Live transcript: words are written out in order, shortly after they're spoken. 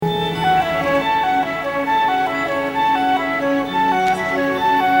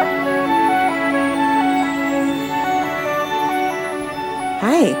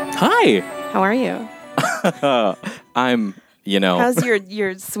Hi. How are you? I'm, How's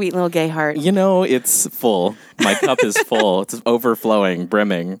your sweet little gay heart? It's full. My cup is full. It's overflowing,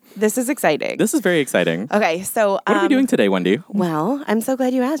 brimming. This is exciting. This is very exciting. Okay, so... What are we doing today, Wendy? Well, I'm so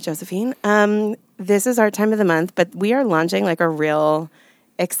glad you asked, Josephine. This is our time of the month, but we are launching like a real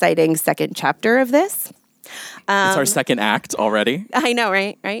exciting second chapter of this. It's our second act already. I know,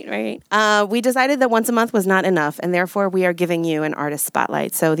 right? We decided that once a month was not enough, and therefore we are giving you an artist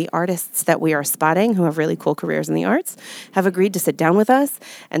spotlight. So the artists that we are spotting who have really cool careers in the arts have agreed to sit down with us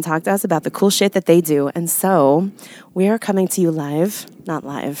and talk to us about the cool shit that they do. And so we are coming to you live, not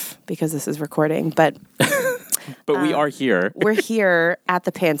live because this is recording, but... But we are here. We're here at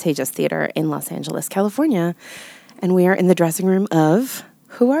the Pantages Theater in Los Angeles, California, and we are in the dressing room of...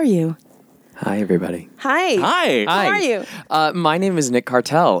 Who are you? Hi, everybody. Hi. Hi. How are you? My name is Nick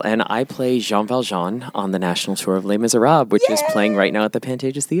Cartell, and I play Jean Valjean on the national tour of Les Miserables, which is playing right now at the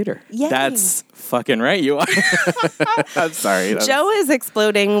Pantages Theater. Yay. That's fucking right, you are. I'm sorry. Joe is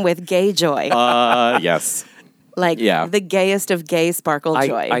exploding with gay joy. Yes. The gayest of gay sparkle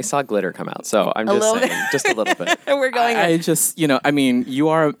joy. I saw glitter come out, so I'm just saying, just a little bit. We're going. I just, you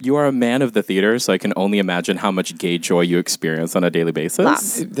are a man of the theater, so I can only imagine how much gay joy you experience on a daily basis.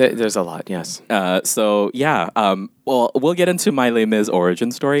 Lots. There's a lot, yes. Well, we'll get into my Les Mis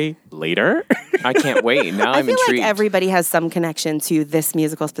origin story later. I can't wait. Now I'm intrigued. I feel like everybody has some connection to this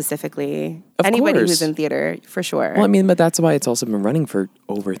musical specifically. Of Anybody course. who's in theater, for sure. Well, but that's why it's also been running for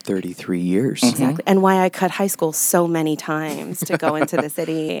over 33 years. Exactly. And why I cut high school so many times to go into the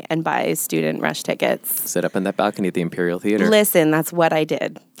city and buy student rush tickets. Sit up in that balcony at the Imperial Theater. Listen, that's what I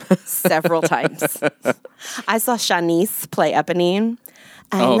did several times. I saw Shanice play Eponine.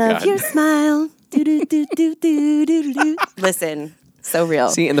 I love your smile. Do, do, do, do, do, do, do. Listen, so real.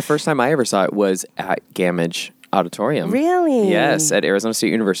 See, and the first time I ever saw it was at Gamage Auditorium. Really? Yes, at Arizona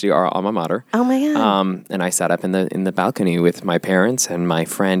State University, our alma mater. Oh my God. And I sat up in the balcony with my parents and my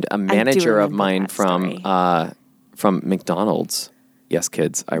friend, a manager of mine from McDonald's. Yes,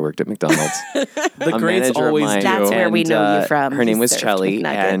 kids, I worked at McDonald's. The greats always do. That's where we know you from. Her name was Chelly,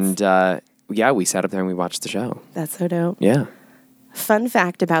 McNuggets. and we sat up there and we watched the show. That's so dope. Yeah. Fun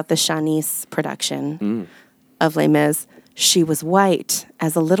fact about the Shanice production of Les Mis, she was white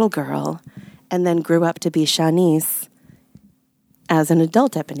as a little girl and then grew up to be Shanice as an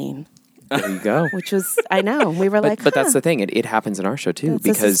adult Eponine. There you go. Which was, I know, we were but that's the thing. It happens in our show too. It's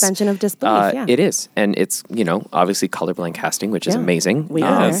because a suspension of disbelief, yeah. It is. And it's, obviously colorblind casting, which is amazing. We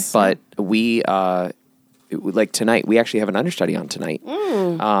are. But we, like tonight, we actually have an understudy on tonight.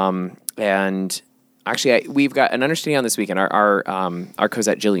 And actually, we've got an understudy on this weekend. Our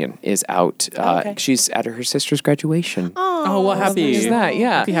Cosette Jillian is out. She's at her sister's graduation. Oh, well, happy. Is that?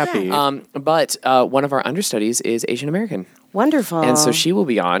 Yeah. Happy. But one of our understudies is Asian American. Wonderful. And so she will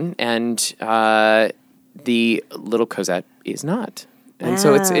be on, and the little Cosette is not. And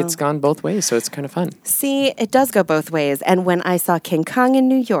so it's gone both ways, so it's kind of fun. See, it does go both ways. And when I saw King Kong in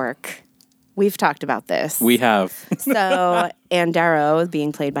New York, we've talked about this. We have. So Ann Darrow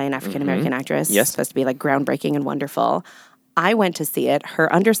being played by an African-American actress. Yes. Supposed to be like groundbreaking and wonderful. I went to see it.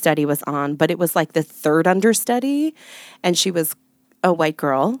 Her understudy was on, but it was like the third understudy. And she was a white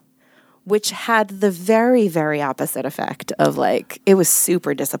girl, which had the very, very opposite effect of like, it was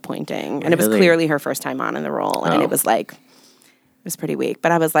super disappointing. And it was clearly her first time on in the role. And it was like, it was pretty weak.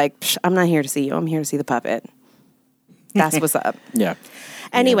 But I was like, I'm not here to see you. I'm here to see the puppet. That's what's up. Yeah.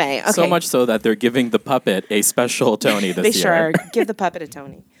 Anyway, okay. So much so that they're giving the puppet a special Tony this year. They sure give the puppet a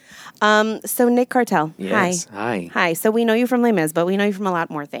Tony. So Nick Cartell, Yes. Hi. So we know you from Les Mis, but we know you from a lot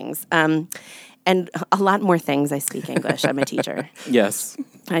more things. And a lot more things. I speak English. I'm a teacher. Yes.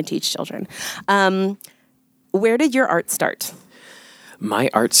 I teach children. Where did your art start? My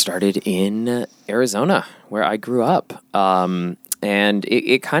art started in Arizona, where I grew up. And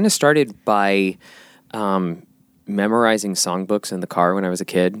it kind of started by memorizing songbooks in the car when I was a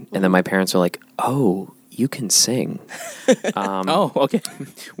kid. And then my parents were like, oh, you can sing. Oh, okay.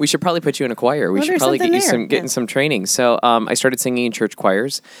 We should probably put you in a choir. We should probably get you some training. So I started singing in church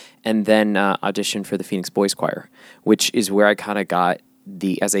choirs and then auditioned for the Phoenix Boys Choir, which is where I kind of got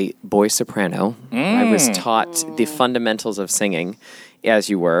as a boy soprano. I was taught the fundamentals of singing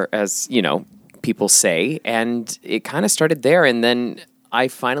as people say. And it kind of started there. And then I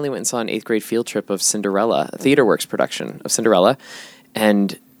finally went and saw an 8th grade field trip of Cinderella, a TheaterWorks production of Cinderella.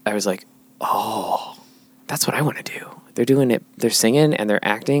 And I was like, oh, that's what I want to do. They're doing it. They're singing and they're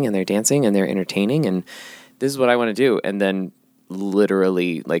acting and they're dancing and they're entertaining. And this is what I want to do. And then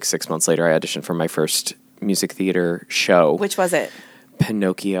literally like 6 months later, I auditioned for my first music theater show. Which was it?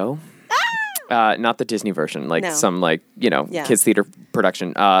 Pinocchio. Not the Disney version, like No. some kids theater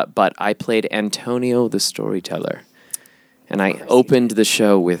production. But I played Antonio the Storyteller. And I opened the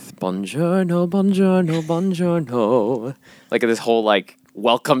show with Buongiorno, buongiorno, buongiorno. Like this whole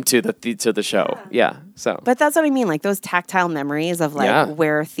welcome to the show. Yeah. So. But that's what I mean. Like those tactile memories of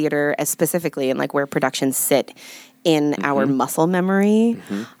where theater, specifically, and where productions sit in our muscle memory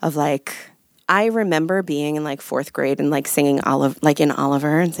of I remember being in fourth grade and singing in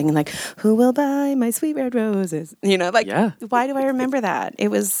Oliver and singing "Who will buy my sweet red roses?" Why do I remember that? It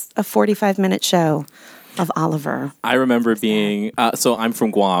was a 45-minute show of Oliver. I remember being, so I'm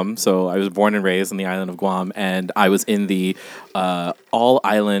from Guam, so I was born and raised on the island of Guam, and I was in the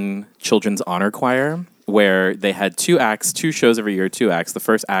all-island children's honor choir, where they had 2 acts, 2 shows every year, 2 acts. The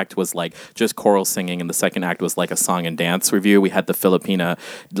first act was just choral singing, and the second act was a song and dance review. We had the Filipina,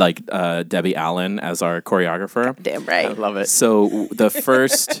 Debbie Allen as our choreographer. Damn right. I love it. So the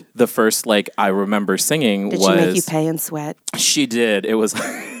first I remember singing Did was... she make you pay in sweat? She did. It was...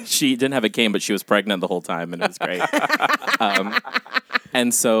 She didn't have a cane, but she was pregnant the whole time, and it was great.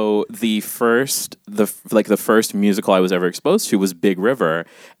 And so the first musical I was ever exposed to was Big River,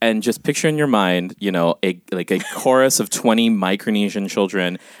 and just picture in your mind, a chorus of 20 Micronesian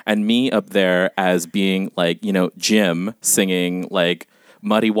children, and me up there as being Jim singing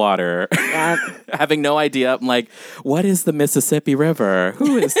Muddy Water, having no idea. I'm like, what is the Mississippi River?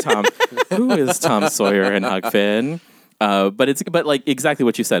 Who is Tom Sawyer and Huck Finn? But exactly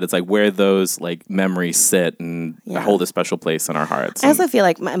what you said. It's where those memories sit and hold a special place in our hearts. I also feel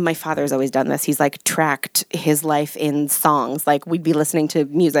like my father's always done this. He's tracked his life in songs. We'd be listening to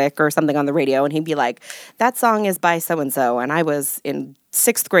music or something on the radio, and he'd be like, "That song is by so and so," and I was in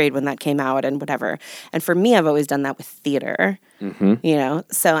 6th grade when that came out, and whatever. And for me, I've always done that with theater.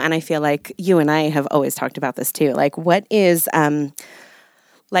 So, and I feel like you and I have always talked about this too. What is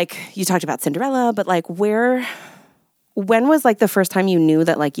you talked about Cinderella, but when was the first time you knew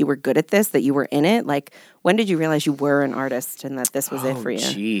that you were good at this, that you were in it? When did you realize you were an artist and that this was it for you?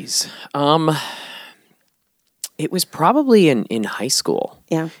 Jeez. It was probably in high school.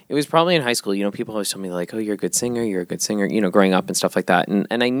 Yeah. It was probably in high school. People always tell me oh, you're a good singer, growing up and stuff like that.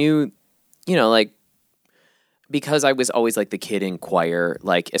 And I knew, because I was always the kid in choir,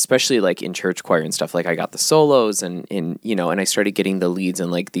 especially in church choir and stuff, I got the solos and I started getting the leads in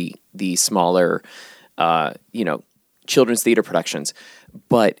the smaller, children's theater productions.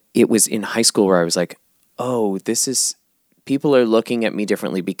 But it was in high school where I was oh, people are looking at me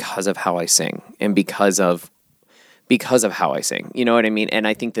differently because of how I sing and because of how I sing. You know what I mean? And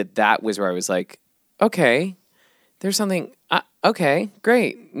I think that was where I was okay, there's something, okay,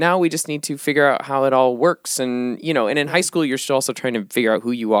 great. Now we just need to figure out how it all works. And, and in high school, you're still also trying to figure out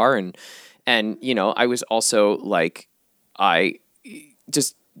who you are. And I was also I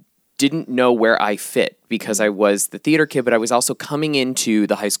just didn't know where I fit because I was the theater kid, but I was also coming into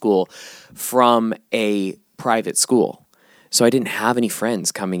the high school from a private school. So I didn't have any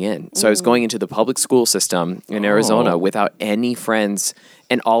friends coming in. So I was going into the public school system in Arizona without any friends,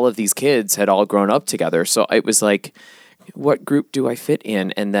 and all of these kids had all grown up together. So it was what group do I fit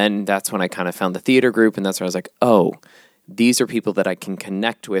in? And then that's when I kind of found the theater group, and that's when I was oh, these are people that I can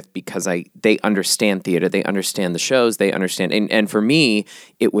connect with because they understand theater, they understand the shows, they understand. And for me,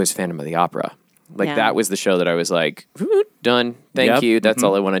 it was Phantom of the Opera. That was the show that I was done. Thank you. That's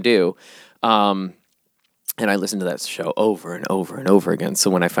all I want to do. And I listened to that show over and over and over again. So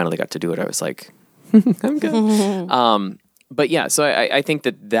when I finally got to do it, I was I'm good. But yeah, so I think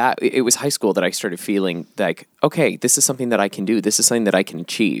that it was high school that I started feeling okay, this is something that I can do. This is something that I can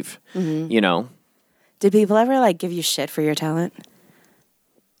achieve, Did people ever give you shit for your talent?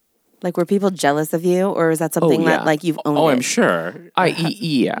 Were people jealous of you, or is that something that you've owned? Oh, I'm sure.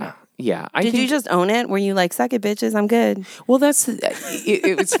 Yeah. Did you just own it? Were you suck it, bitches, I'm good? Well,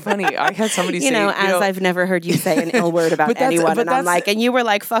 it was funny. I had somebody say, I've never heard you say an ill word about anyone, and I'm and you were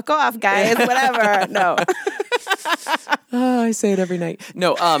fuck off, guys, whatever. No. I say it every night.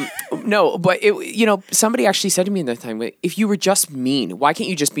 No, but somebody actually said to me in that time, if you were just mean, why can't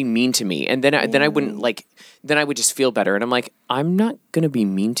you just be mean to me? And then I wouldn't then I would just feel better. And I'm I'm not going to be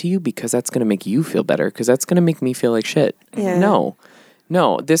mean to you because that's going to make you feel better, because that's going to make me feel like shit. Yeah.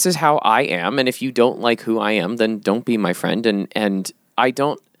 No, this is how I am. And if you don't like who I am, then don't be my friend. And I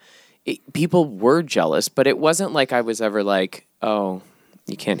don't, people were jealous, but it wasn't I was ever oh,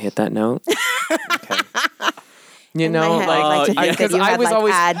 you can't hit that note? Okay. Because I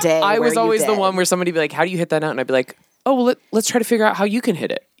was always the one where somebody would be how do you hit that note? And I'd be oh, well, let's try to figure out how you can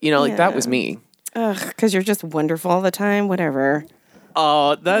hit it. That was me. Ugh, because you're just wonderful all the time. Whatever.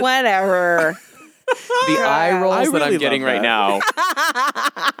 Oh, whatever. The eye rolls that I'm getting right now.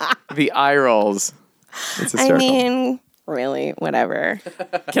 The eye rolls. It's I mean, really, whatever.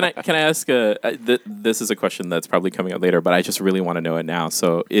 Can I ask this is a question that's probably coming up later, but I just really want to know it now.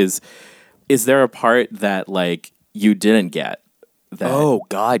 So is there a part that like you didn't get? Oh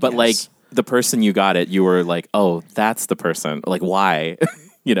God! But like the person you got it, you were like, oh, that's the person. Like why?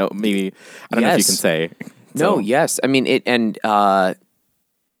 Maybe I don't know if you can say. No, yes. I mean it, and I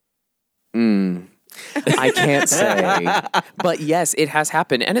can't say, but yes, it has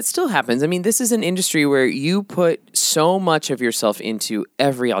happened, and it still happens. I mean, this is an industry where you put so much of yourself into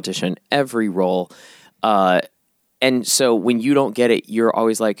every audition, every role, and so when you don't get it, you're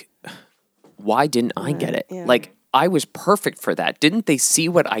always like, "Why didn't I get it?" Yeah. Like I was perfect for that. Didn't they see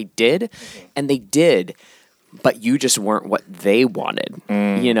what I did? And they did. But you just weren't what they wanted,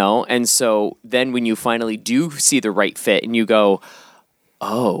 And so then when you finally do see the right fit and you go,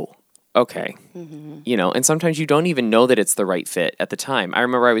 oh, okay. And sometimes you don't even know that it's the right fit at the time. I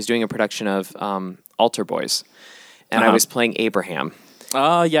remember I was doing a production of Altar Boys, and I was playing Abraham.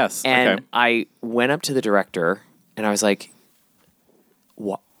 Oh, yes. And I went up to the director, and I was like,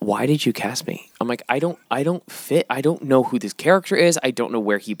 why did you cast me? I'm like, I don't fit. I don't know who this character is. I don't know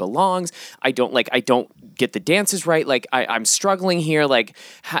where he belongs. I don't get the dances right. Like I'm struggling here. I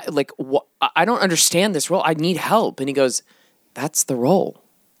don't understand this role. I need help. And he goes, that's the role.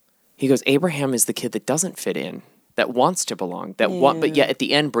 He goes, Abraham is the kid that doesn't fit in, that wants to belong, but yet at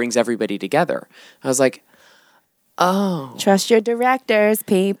the end brings everybody together. I was like, oh. Trust your directors,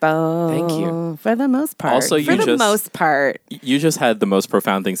 people. Thank you. For the most part. Also, you just had the most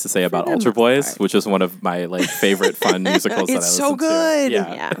profound things to say about Altar Boys, which is one of my favorite fun musicals that I listen to. It's so good.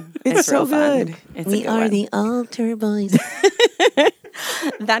 Yeah. It's so good. We are the Altar Boys.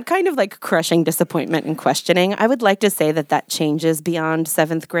 That kind of crushing disappointment and questioning, I would like to say that changes beyond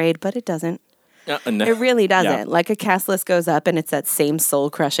 7th grade, but it doesn't. No. It really doesn't. A cast list goes up and it's that same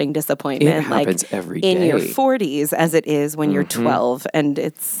soul-crushing disappointment. It happens every day. In your 40s as it is when you're 12. And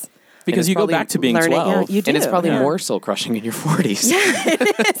it's... Because you go back to being 12. Yeah, you do. And it's probably more soul-crushing in your 40s. Yeah, it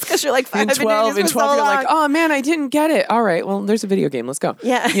is. Because you're 5 in 12, you're like, oh man, I didn't get it. All right, well, there's a video game. Let's go.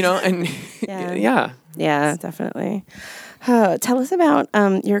 Yeah. And yeah. Yeah, definitely. Tell us about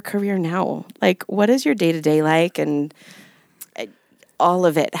your career now. What is your day-to-day like and... all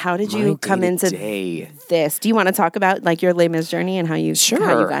of it. How did you come into this? Do you want to talk about your Les Mis journey and how you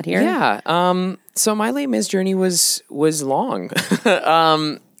got here? Yeah. So my Les Mis journey was long.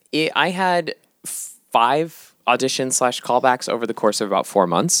 I had 5 auditions / callbacks over the course of about 4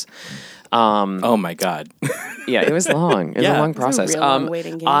 months. Oh my God. Yeah, it was long. It was a long process. It was a real long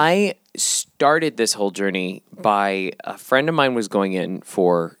waiting game. I started this whole journey by a friend of mine was going in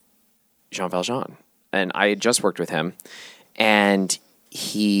for Jean Valjean, and I had just worked with him, and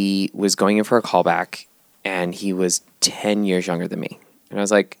he was going in for a callback, and he was 10 years younger than me. And I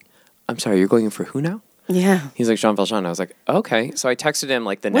was like, I'm sorry, you're going in for who now? Yeah. He's like, Jean Valjean. I was like, okay. So I texted him the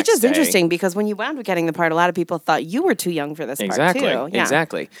next day. Which is interesting because when you wound up getting the part, a lot of people thought you were too young for this part too. Yeah.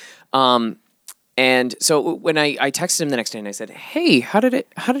 Exactly. And so when I texted him the next day and I said, hey, how did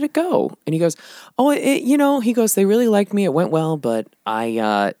it go? And he goes, oh, he goes, they really liked me. It went well, but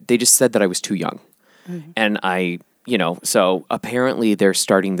they just said that I was too young. Mm-hmm. And so apparently they're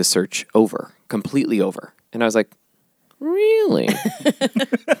starting the search completely over. And I was like, really?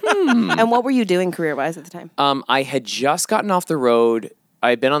 And what were you doing career-wise at the time? I had just gotten off the road. I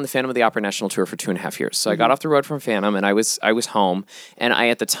had been on the Phantom of the Opera National Tour for 2.5 years. So I got off the road from Phantom and I was home. And I,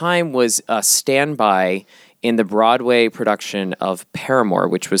 at the time, was a standby in the Broadway production of Paramore,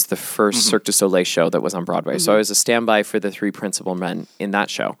 which was the first Cirque du Soleil show that was on Broadway. So I was a standby for the 3 principal men in that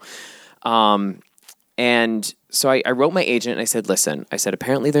show. And so I wrote my agent and I said, listen,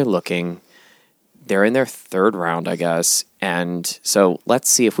 apparently they're looking. They're in their 3rd round, I guess. And so let's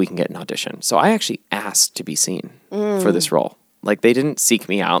see if we can get an audition. So I actually asked to be seen for this role. They didn't seek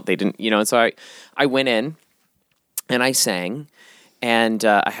me out. They didn't, and so I went in and I sang. And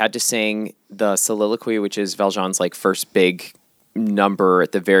I had to sing the soliloquy, which is Valjean's first big number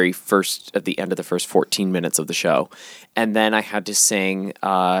at the end of the first 14 minutes of the show. And then I had to sing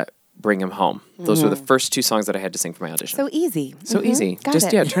Bring Him Home. Those were the first 2 songs that I had to sing for my audition. So easy. Easy. Got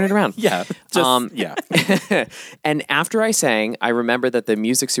it. Turn it around. Yeah. And after I sang, I remember that the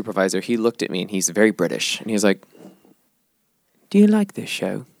music supervisor, he looked at me and he's very British. And he was like, do you like this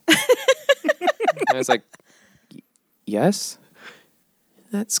show? And I was like, yes.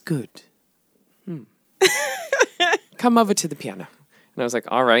 That's good. Come over to the piano. And I was like,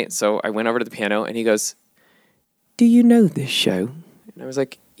 all right. So I went over to the piano and he goes, do you know this show? And I was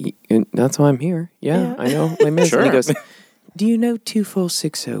like, that's why I'm here. Yeah. I know. Sure. And he goes, do you know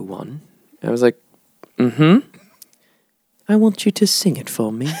 24601? I was like, I want you to sing it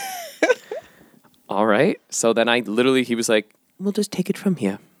for me. all right. So then he was like, we'll just take it from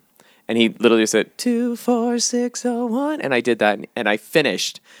here. And he literally said, 2, 4, 6, 0, 1. And I did that and I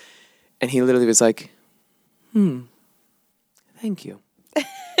finished. And he literally was like, thank you.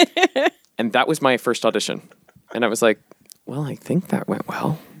 And that was my first audition. And I was like, well, I think that went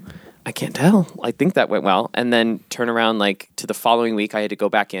well. I can't tell. I think that went well. And then turn around to the following week, I had to go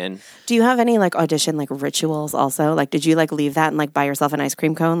back in. Do you have any audition rituals also? Did you leave that and buy yourself an ice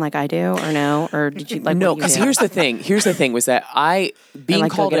cream cone like I do, or no? Or did you no? Because here's the thing. Here's the thing was that being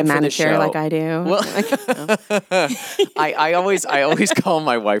called in for the show like I do. Well, I always call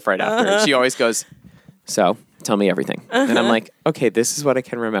my wife right after. She always goes, so tell me everything. And I'm like, okay, this is what I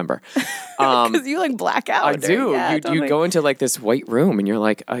can remember. Because you black out. I do. You go into this white room and you're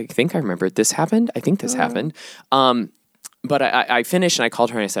like, I think I remember this happened. I think this happened. But I finished and I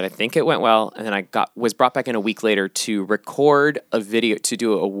called her and I said, I think it went well. And then I was brought back in a week later to record a video, to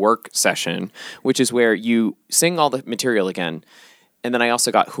do a work session, which is where you sing all the material again. And then I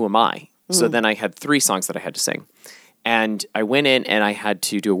also got Who Am I? So then I had 3 songs that I had to sing. And I went in and I had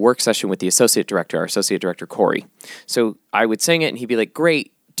to do a work session with the associate director, our associate director, Corey. So I would sing it and he'd be like,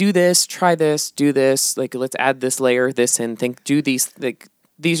 great, do this, try this, do this. Let's add this layer, this, and do these.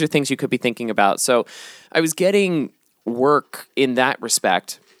 These are things you could be thinking about. So I was getting work in that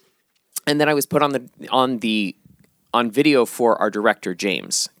respect. And then I was put on video for our director,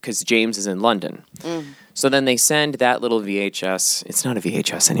 James, because James is in London. So then they send that little VHS. It's not a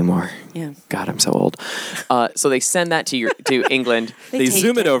VHS anymore. Yeah. God, I'm so old. So they send that to England. They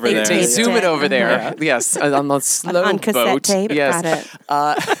zoom it over there. They zoom it over there. Yes, on the slow on cassette boat. tape. Yes.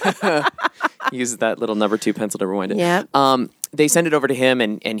 Got it. Use that little number 2 pencil to rewind it. Yeah. They send it over to him,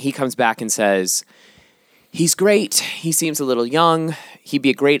 and he comes back and says, he's great. He seems a little young. He'd be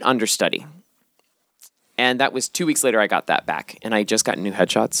a great understudy. And that was 2 weeks later. I got that back, and I just got new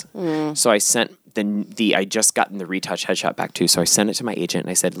headshots. So I sent I just gotten the retouch headshot back too. So I sent it to my agent, and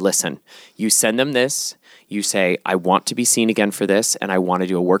I said, "Listen, you send them this. You say I want to be seen again for this, and I want to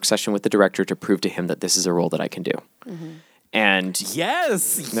do a work session with the director to prove to him that this is a role that I can do." And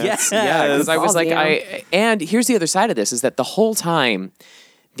yes, because I was and here's the other side of this is that the whole time,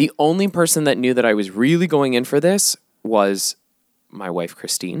 the only person that knew that I was really going in for this was my wife,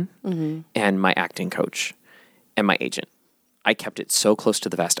 Christine, and my acting coach and my agent. I kept it so close to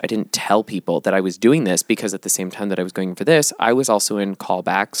the vest. I didn't tell people that I was doing this because at the same time that I was going for this, I was also in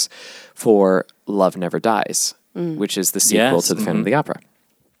callbacks for Love Never Dies, which is the sequel to the Phantom of the Opera.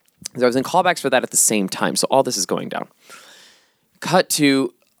 So I was in callbacks for that at the same time. So all this is going down. Cut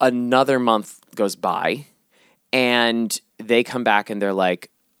to another month goes by, and they come back and they're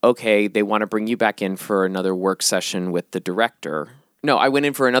like, okay, they want to bring you back in for another work session with the director. No, I went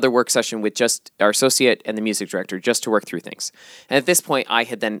in for another work session with just our associate and the music director just to work through things. And at this point, I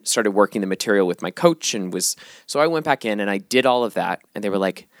had then started working the material with my coach so I went back in and I did all of that. And they were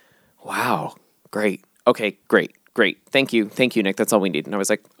like, wow, great. Okay, great. Thank you, Nick. That's all we need. And I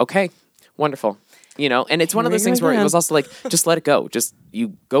was like, okay, wonderful. And it's one of those things where it was also like, just let it go. Just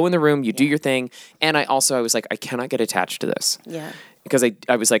you go in the room, you do your thing. And I was like, I cannot get attached to this. Yeah. Because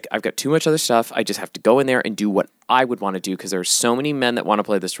I was like, I've got too much other stuff. I just have to go in there and do what I would want to do because there's so many men that want to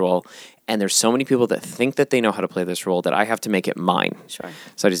play this role and there's so many people that think that they know how to play this role that I have to make it mine. Sure.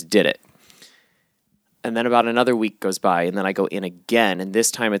 So I just did it. And then about another week goes by and then I go in again and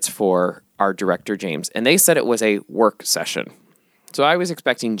this time it's for our director, James. And they said it was a work session. So I was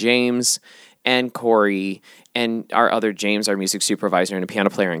expecting James and Corey and our other James, our music supervisor and a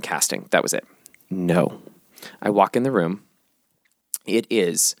piano player and casting. That was it. No. I walk in the room. It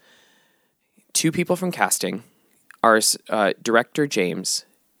is 2 people from casting, our director, James,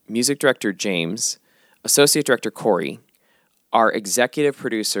 music director, James, associate director, Corey, our executive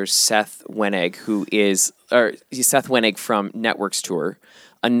producer, Seth Wennig, he's Seth Wennig from Networks Tour,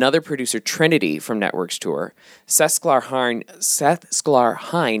 another producer, Trinity from Networks Tour, Seth Sklar-Hein,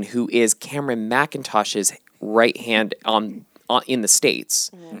 who is Cameron McIntosh's right hand in the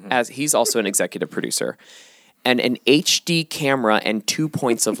States, as he's also an executive producer. And an HD camera and 2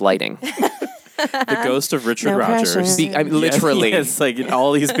 points of lighting. The ghost of Richard Rogers. Literally. Yes, like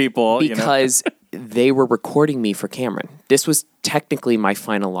all these people. Because they were recording me for Cameron. This was technically my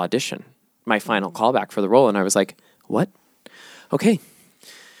final audition, my final callback for the role. And I was like, what? Okay.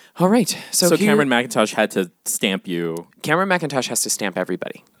 All right. So Cameron McIntosh had to stamp you. Cameron McIntosh has to stamp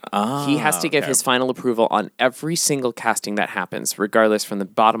everybody. He has to give his final approval on every single casting that happens, regardless from the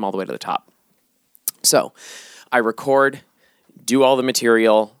bottom all the way to the top. So I record, do all the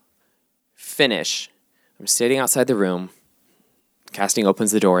material, finish. I'm sitting outside the room. casting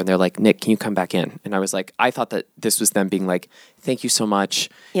opens the door and they're like, Nick, can you come back in? And I was like, I thought that this was them being like, thank you so much.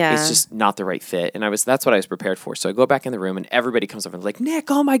 Yeah. It's just not the right fit. And that's what I was prepared for. So I go back in the room and everybody comes over and like, Nick,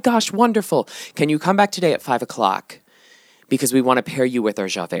 oh my gosh, wonderful. Can you come back today at 5:00? Because we want to pair you with our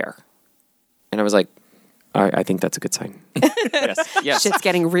Javert. And I was like, I think that's a good sign. Yes. Shit's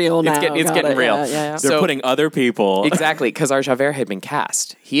getting real now. It's getting real. Yeah. They're putting other people. Exactly, because our Javert had been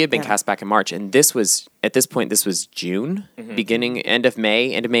cast. He had been cast back in March. And this was June, end of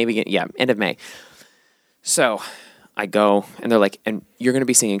May. So I go, and they're like, and you're going to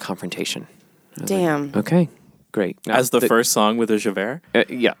be singing Confrontation. Damn. Like, okay, great. Now, As the first song with the Javert?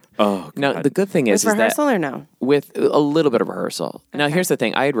 Yeah. Oh, God. Now, the good thing With is that... rehearsal or no? With a little bit of rehearsal. Okay. Now, here's the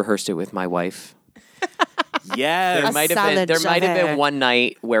thing. I had rehearsed it with my wife. Yes. There might have been one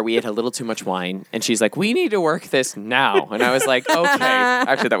night where we had a little too much wine, and she's like, "We need to work this now." And I was like, "Okay."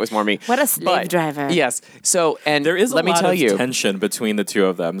 Actually, that was more me. What a slave driver. Yes. So, and there is let me tell you, tension between the two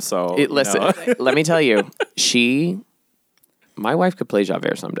of them. So, listen, let me tell you, my wife could play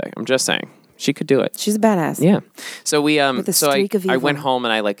Javert someday. I'm just saying, she could do it. She's a badass. Yeah. So we With a streak of evil. I went home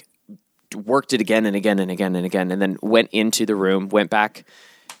and I like worked it again and again and again and again, and then went into the room, went back.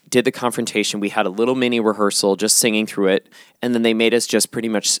 Did the Confrontation. We had a little mini rehearsal, just singing through it, and then they made us just pretty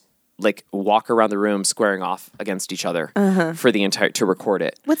much like walk around the room, squaring off against each other for the entire to record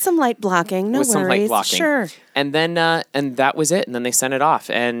it with some light blocking. No worries. Some light blocking. Sure. And then and that was it. And then they sent it off,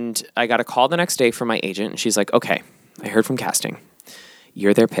 and I got a call the next day from my agent, and she's like, "Okay, I heard from casting.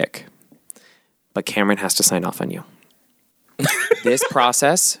 You're their pick, but Cameron has to sign off on you." This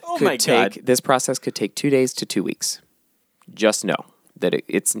process could take 2 days to 2 weeks. Just know that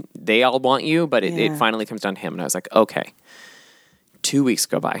they all want you, but it finally comes down to him. And I was like, okay. 2 weeks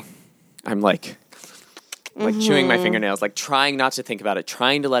go by. I'm like chewing my fingernails, like trying not to think about it,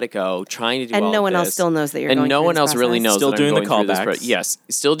 trying to let it go, trying to do all of this. And no one else still knows that you're going through this And no one else really knows still that doing I'm the going through callbacks. this. Yes,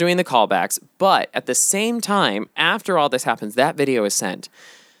 still doing the callbacks. But at the same time, after all this happens, that video is sent.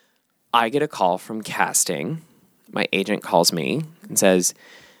 I get a call from casting. My agent calls me and says,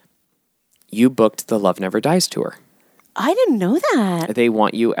 "You booked the Love Never Dies tour. I didn't know that. They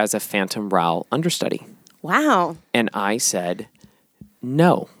want you as a Phantom Raoul understudy." Wow. And I said,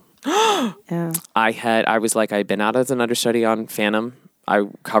 no. Yeah. I was like, I'd been out as an understudy on Phantom. I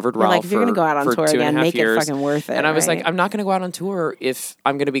covered Raoul like, if you're going to go out on tour again, make it fucking worth it. And I was right? like, I'm not going to go out on tour if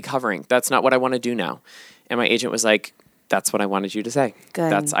I'm going to be covering. That's not what I want to do now. And my agent was like, that's what I wanted you to say.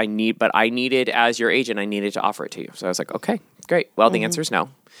 Good. But I needed, as your agent, I needed to offer it to you. So I was like, okay, great. Well, the answer is no.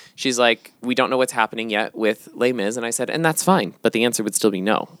 She's like, we don't know what's happening yet with Les Mis. And I said, and that's fine. But the answer would still be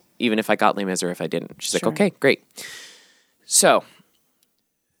no, even if I got Les Mis or if I didn't. She's like, okay, great. So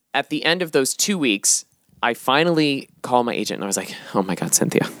at the end of those 2 weeks, I finally call my agent and I was like, oh my God,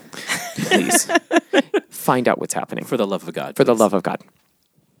 Cynthia, please find out what's happening. For the love of God. For the love of God.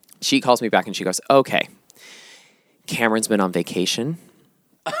 She calls me back and she goes, okay, Cameron's been on vacation.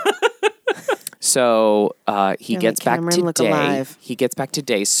 So he gets back today. He gets back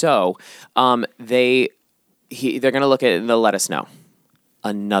today. So they're going to look at it and they'll let us know.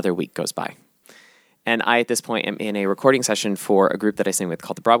 Another week goes by. And I, at this point, am in a recording session for a group that I sing with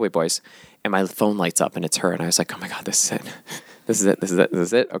called the Broadway Boys. And my phone lights up and it's her. And I was like, oh my God, this is it. This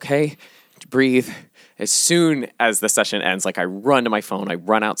is it. Okay. Breathe. As soon as the session ends, like I run to my phone, I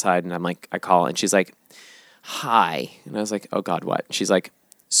run outside and I'm like, I call and she's like, hi. And I was like, oh God, what? She's like,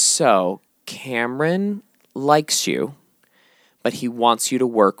 so Cameron likes you, but he wants you to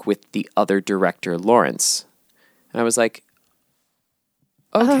work with the other director, Lawrence. And I was like,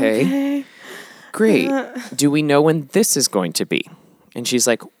 okay. Great. Do we know when this is going to be? And she's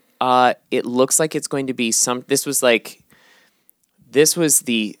like, it looks like it's going to be this was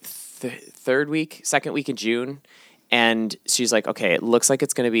the second week in June. And she's like, okay, it looks like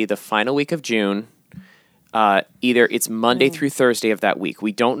it's going to be the final week of June. Either it's Monday through Thursday of that week.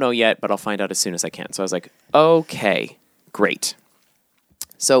 We don't know yet, but I'll find out as soon as I can. So I was like, okay, great.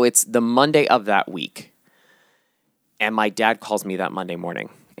 So it's the Monday of that week. And my dad calls me that Monday morning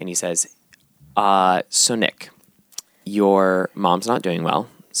and he says, so Nick, your mom's not doing well.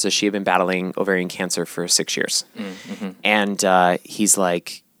 So she had been battling ovarian cancer for 6 years. Mm-hmm. And he's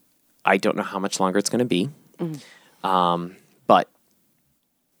like, I don't know how much longer it's going to be. But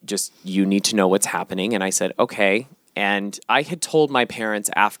just, you need to know what's happening. And I said, okay. And I had told my parents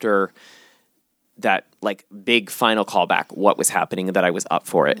after that like big final callback what was happening and that I was up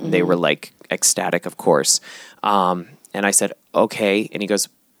for it. And they were like ecstatic, of course. And I said, okay. And he goes,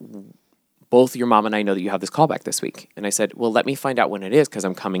 both your mom and I know that you have this callback this week. And I said, well, let me find out when it is because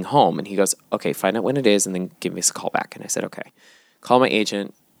I'm coming home. And he goes, okay, find out when it is and then give me a call back. And I said, okay. Call my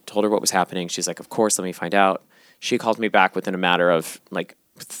agent, told her what was happening. She's like, of course, let me find out. She called me back within a matter of like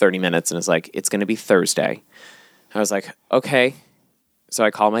 30 minutes and is like, it's going to be Thursday. I was like, okay. So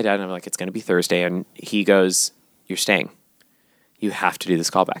I called my dad and I'm like, it's going to be Thursday. And he goes, you're staying. You have to do this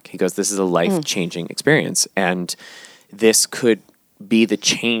callback. He goes, this is a life-changing experience. And this could be the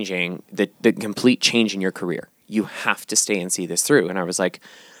complete change in your career. You have to stay and see this through. And I was like,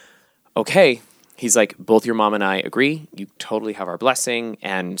 okay. He's like, both your mom and I agree. You totally have our blessing.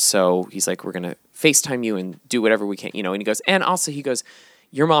 And so he's like, we're going to FaceTime you and do whatever we can, and he goes, and also he goes,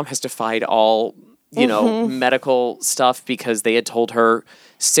 your mom has defied all, medical stuff because they had told her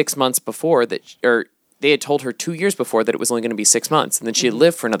 6 months before or they had told her 2 years before that it was only going to be 6 months. And then she had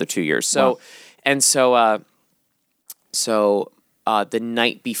lived for another 2 years. So, wow. So the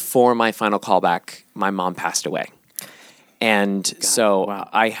night before my final callback, my mom passed away. And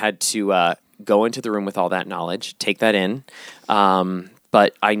I had to go into the room with all that knowledge, take that in.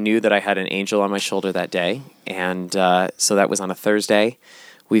 But I knew that I had an angel on my shoulder that day. And so that was on a Thursday.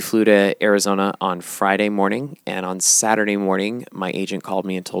 We flew to Arizona on Friday morning. And on Saturday morning, my agent called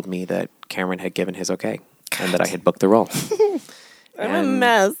me and told me that Cameron had given his okay and that I had booked the role. I'm a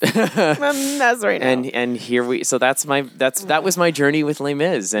mess. I'm a mess right now. And here that was my journey with Les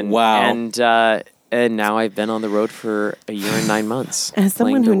Mis. And wow. And now I've been on the road for a year and 9 months. As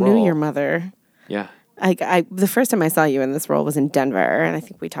someone who knew your mother, yeah, I the first time I saw you in this role was in Denver, and I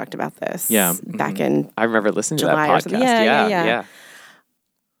think we talked about this. Yeah, back in I remember listening July to that podcast. Yeah.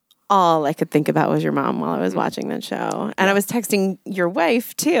 All I could think about was your mom while I was watching that show, and I was texting your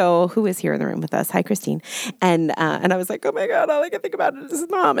wife too, who is here in the room with us. Hi, Christine, and I was like, oh my God, all I could think about is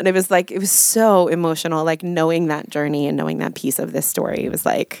mom, and it was so emotional, like knowing that journey and knowing that piece of this story. It was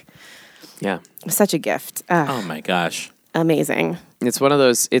like. Yeah. Such a gift. Oh my gosh. Amazing. It's one of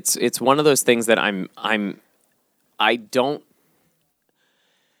those it's one of those things that I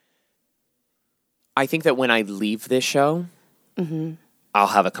think that when I leave this show, I'll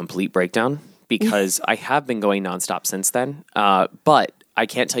have a complete breakdown because I have been going nonstop since then. But I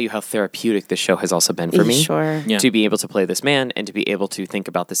can't tell you how therapeutic this show has also been for me. Sure. Yeah. To be able to play this man and to be able to think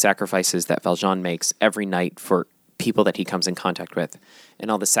about the sacrifices that Valjean makes every night for people that he comes in contact with,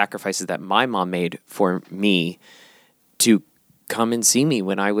 and all the sacrifices that my mom made for me to come and see me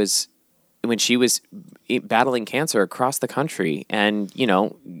when she was battling cancer across the country and,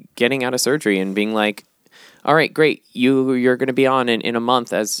 getting out of surgery and being like, all right, great. You're going to be on in a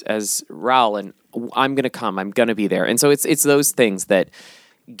month as Raul, and I'm going to come. I'm going to be there. And so it's those things that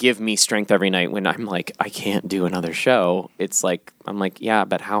give me strength every night when I'm like, I can't do another show. It's like, I'm like, yeah,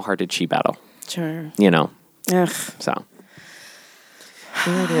 but how hard did she battle? Sure. Ugh. So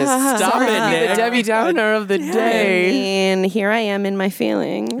there it is. Stop it, Nick. The Debbie Downer of the day. I mean, here I am in my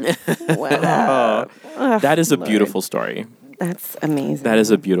feelings. That is a beautiful story. That's amazing. That is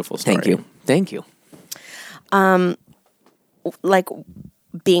a beautiful story. Thank you. Like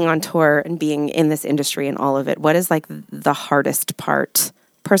being on tour and being in this industry and all of it, what is like the hardest part,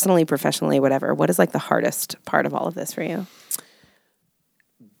 personally, professionally, whatever? What is like the hardest part of all of this for you?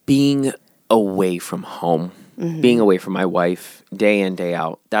 Being away from home, being away from my wife day in, day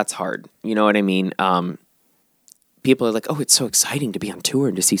out, that's hard. You know what I mean? People are like, oh, it's so exciting to be on tour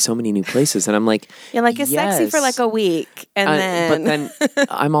and to see so many new places. And I'm like, yeah, like it's sexy for like a week. And but then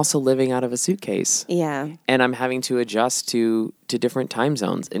I'm also living out of a suitcase. Yeah. And I'm having to adjust to different time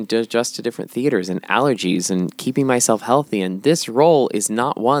zones and to adjust to different theaters and allergies and keeping myself healthy. And this role is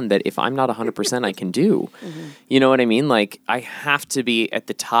not one that if I'm not 100% I can do. You know what I mean? Like I have to be at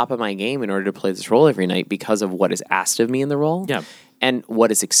the top of my game in order to play this role every night because of what is asked of me in the role. Yeah. And what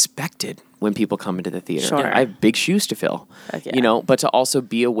is expected when people come into the theater. Sure. I have big shoes to fill, but to also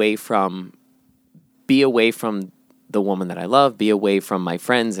be away from the woman that I love, be away from my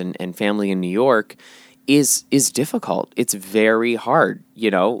friends and family in New York is difficult. It's very hard,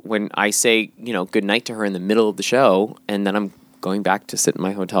 when I say, good night to her in the middle of the show and then I'm going back to sit in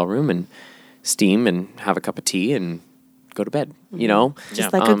my hotel room and steam and have a cup of tea and go to bed,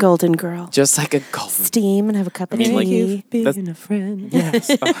 Just like a golden girl. Just like a golden steam and have a cup of tea. Being a friend.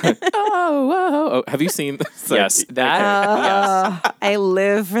 Yes. Oh. Have you seen this? Yes. That. I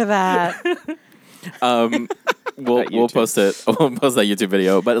live for that. We'll post it. We'll post that YouTube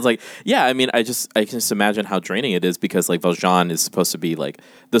video. But it's like, yeah, I mean, I can just imagine how draining it is because like Valjean is supposed to be like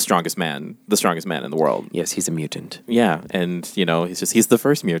the strongest man in the world. Yes, he's a mutant. Yeah, and he's the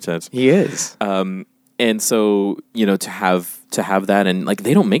first mutant. He is. And so, to have that, and like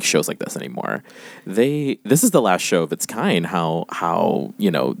they don't make shows like this anymore. This is the last show of its kind. How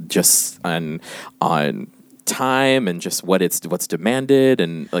just on time and just what's demanded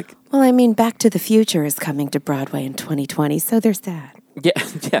and like. Well, I mean, Back to the Future is coming to Broadway in 2020, so there's that. Yeah.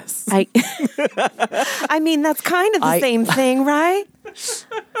 Yes. I mean, that's kind of the same thing, right?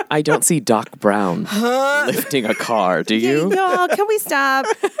 I don't see Doc Brown lifting a car. Do you? Y'all, can we stop?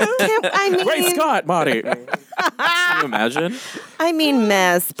 Great Scott, Marty. Can you imagine? I mean,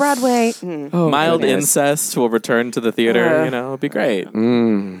 mess. Broadway. Mild incest will return to the theater. It'll be great.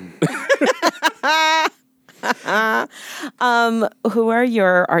 Who are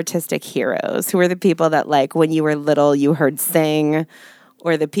your artistic heroes? Who are the people that, like, when you were little, you heard sing,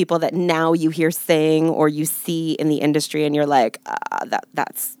 or the people that now you hear sing, or you see in the industry, and you're like,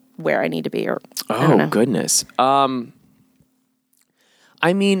 that's where I need to be? Or goodness. I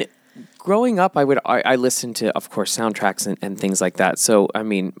mean, growing up, I listened to, of course, soundtracks and things like that. So, I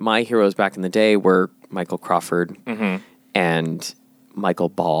mean, my heroes back in the day were Michael Crawford and Michael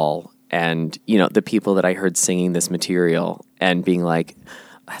Ball. And, the people that I heard singing this material and being like,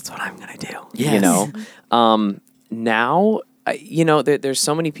 that's what I'm going to do. Yes. Now, there's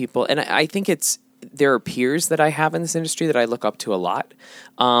so many people. And I think there are peers that I have in this industry that I look up to a lot.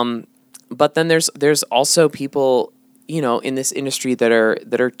 But then there's also people, in this industry that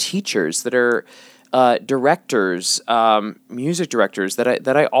are teachers, that are directors, music directors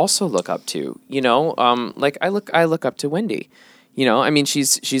that I also look up to. Like I look up to Wendy. I mean,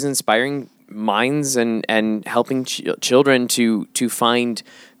 she's inspiring minds and helping children to find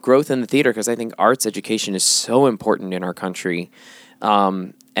growth in the theater, because I think arts education is so important in our country,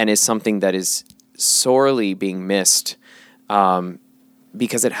 and is something that is sorely being missed,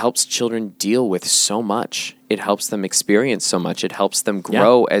 because it helps children deal with so much. It helps them experience so much. It helps them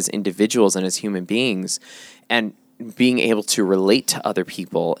grow as individuals and as human beings, and being able to relate to other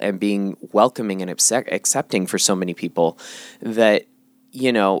people and being welcoming and accepting for so many people that,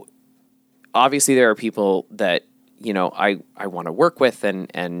 obviously there are people that, I want to work with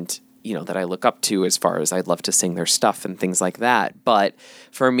and that I look up to, as far as I'd love to sing their stuff and things like that. But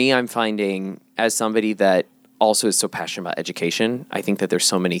for me, I'm finding, as somebody that also is so passionate about education, I think that there's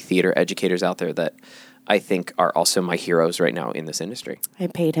so many theater educators out there that I think are also my heroes right now in this industry. I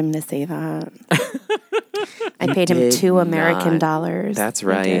paid him to say that. I paid him $2 American dollars. That's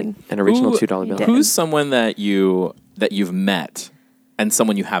right. An original $2 bill. Who's someone that you've met and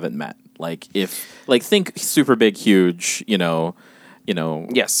someone you haven't met? Think super big, huge,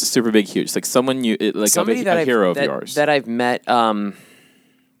 yes, super big, huge. Like someone somebody a hero of yours that I've met. Are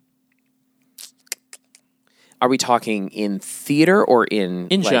we talking in theater or in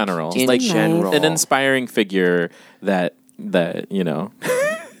general? In general, an inspiring figure that.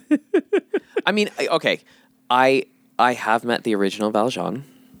 I mean, okay. I have met the original Valjean.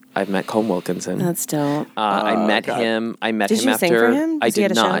 I've met Colm Wilkinson. That's dope. I met him. Did you after. sing for him? I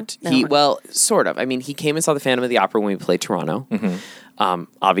did not. No. Well, sort of. I mean, he came and saw the Phantom of the Opera when we played Toronto. Mm-hmm.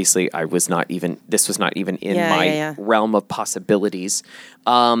 Obviously, this was not even in my realm of possibilities.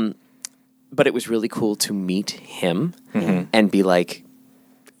 But it was really cool to meet him and be like,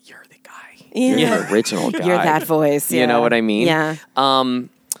 "You're the guy. You're the original guy. You're that voice." You know what I mean? Yeah.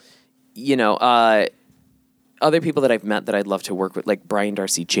 Other people that I've met that I'd love to work with, like Brian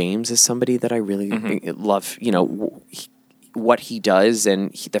Darcy James, is somebody that I really love. What he does,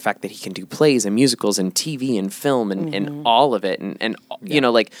 and the fact that he can do plays and musicals and TV and film and all of it, and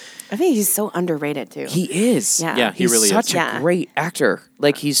I think he's so underrated too. He is. Yeah, he really is. Such a great actor.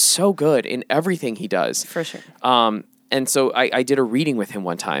 Like he's so good in everything he does. For sure. And so I did a reading with him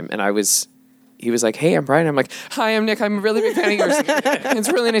one time, and he was like, "Hey, I'm Brian." I'm like, "Hi, I'm Nick. I'm a really big fan of yours.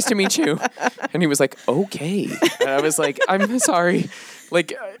 It's really nice to meet you." And he was like, "Okay." And I was like, "I'm sorry."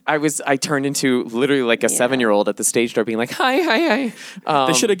 Like I turned into literally like a 7-year-old at the stage door being like, hi.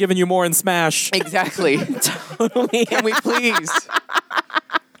 They should have given you more in Smash. Exactly. Totally. Can we please?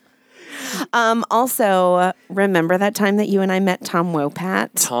 Also, remember that time that you and I met Tom Wopat?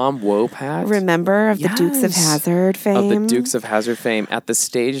 Tom Wopat? Remember of the Dukes of Hazzard fame? Of the Dukes of Hazzard fame at the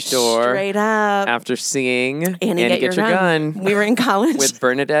stage door. Straight up. After singing Annie, Get Your Gun. We were in college. With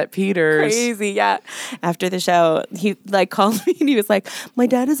Bernadette Peters. Crazy, yeah. After the show, he called me and he was like, "My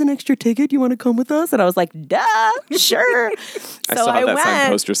dad has an extra ticket. You want to come with us?" And I was like, "Duh, sure." I still have that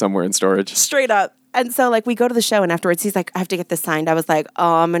signed poster somewhere in storage. Straight up. And so, we go to the show, and afterwards, he's like, "I have to get this signed." I was like,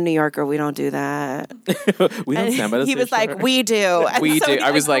 "Oh, I'm a New Yorker. We don't do that." We don't stand by the He was like, "We do." And we do.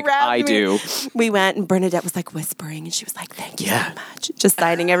 I was like, "I do." We went, and Bernadette was like whispering, and she was like, "Thank you so much." Just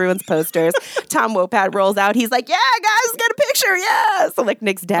signing everyone's posters. Tom Wopat rolls out. He's like, "Yeah, guys, get a picture. Yeah." So,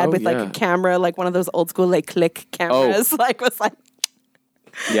 Nick's dad with a camera, one of those old school, click cameras, was like.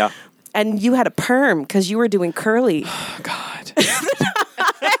 Yeah. And you had a perm because you were doing curly. Oh, God.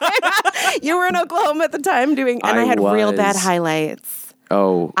 You were in Oklahoma at the time and I had real bad highlights.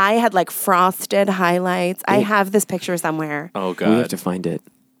 Oh. I had like frosted highlights. I have this picture somewhere. Oh, God. We have to find it.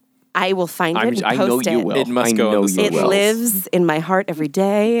 I will find it and I know post you it. will. It must I go know on the you It will. lives in my heart every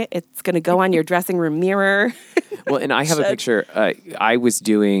day. It's going to go on your dressing room mirror. Well, and I have a picture. I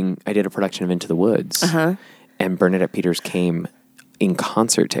did a production of Into the Woods. And Bernadette Peters came in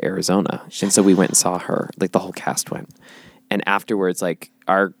concert to Arizona. And so we went and saw her. Like the whole cast went. And afterwards, like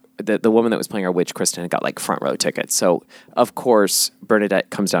the woman that was playing our witch, Kristen, got like front row tickets. So of course, Bernadette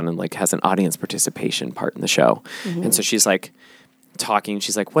comes down and like has an audience participation part in the show. And so she's like talking.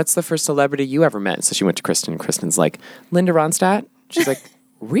 She's like, "What's the first celebrity you ever met?" So she went to Kristen, and Kristen's like, "Linda Ronstadt." She's like,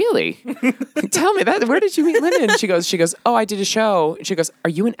 "Really? Tell me that. Where did you meet Linda?" And she goes, "Oh, I did a show." And she goes, "Are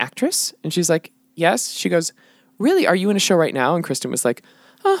you an actress?" And she's like, "Yes." She goes, "Really? Are you in a show right now?" And Kristen was like,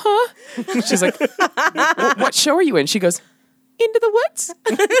 "Uh-huh." She's like, "What show are you in?" She goes, "Into the Woods."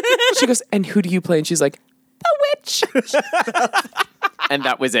 She goes, "And who do you play?" And she's like, "The witch." And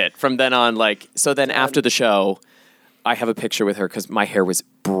that was it. From then on, like, so then after the show, I have a picture with her because my hair was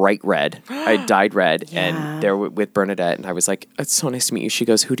bright red. I dyed red, and there with Bernadette, and I was like, "It's so nice to meet you." She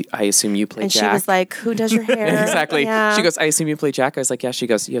goes, I assume you play And Jack." she was like, "Who does your hair?" Exactly. Yeah. She goes, "I assume you play Jack." I was like, "Yeah." She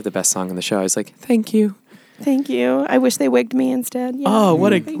goes, "You have the best song on the show." I was like, "Thank you." Thank you. I wish they wigged me instead. Yeah. Oh,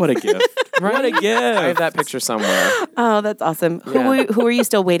 what a gift. What a gift. I have that picture somewhere. Oh, that's awesome. Yeah. Who are you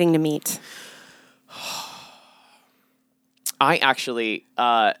still waiting to meet? I actually,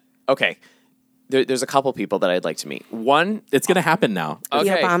 okay. There's a couple people that I'd like to meet. One, It's going to happen now. okay.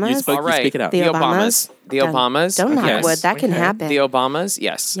 The Obamas? You speak it out. The Obamas? The Obamas. Don't knock yes. wood. That can happen. The Obamas,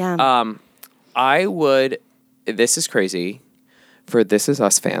 yes. Yeah. I would, this is crazy, for This Is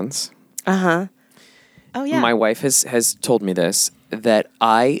Us fans. Oh, yeah. My wife has told me this, that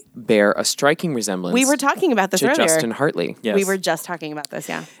I bear a striking resemblance We were talking about this to earlier. Justin Hartley. Yes. We were just talking about this,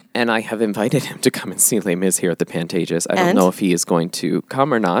 yeah. And I have invited him to come and see Les Mis here at the Pantages. I don't And? know if he is going to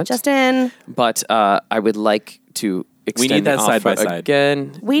come or not. Justin, But I would like to extend need that the side by offer side.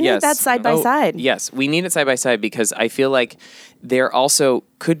 again. We need that side by side. Yes, we need it side by side because I feel like they're also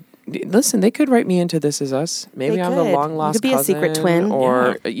could listen. They could write me into This Is Us. Maybe They I'm the could. long You lost could be a cousin, secret twin.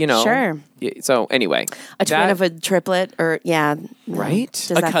 or you know, Sure. So anyway, a twin of a triplet, or yeah, no. Right?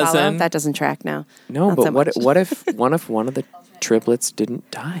 Does A that follow? cousin. That doesn't track now. no, Not but so what much. what if one of the triplets didn't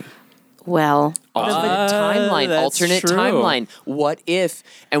die? Well, Alternate timeline. that's Alternate true. timeline. What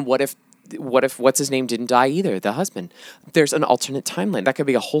if what's his name didn't die either? The husband. There's an alternate timeline. That could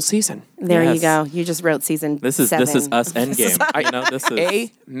be a whole season. there you Yes. go. You just wrote season. This is 7. us Endgame. You know, this is.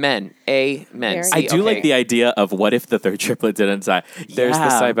 Amen. Amen. Very I See, do like okay. the idea of what if the third triplet didn't die. There's the Yeah.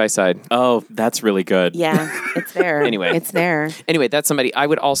 side by side. Oh, that's really good. Yeah, it's there. Anyway. it's there. Anyway, that's somebody. I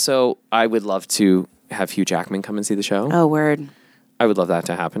would love to have Hugh Jackman come and see the show. Oh, word. I would love that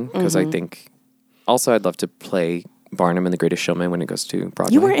to happen because I think. Also, I'd love to play Barnum and the Greatest Showman when it goes to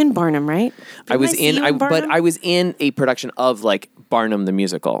Broadway. You were in Barnum, right? I was see you but Barnum? I was in a production of like Barnum the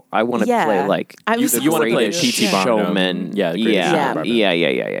musical. I want to Yeah. play like I was You want to play Greatest P.T. Barnum. Showman. Yeah, Greatest yeah, Showman.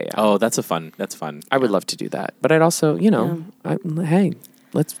 yeah. Oh, that's fun. I would love to do that, but I'd also, hey,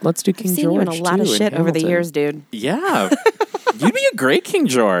 let's do King I've seen George. you in a lot of too, shit over the Hamilton. years, dude. Yeah. You'd be a great King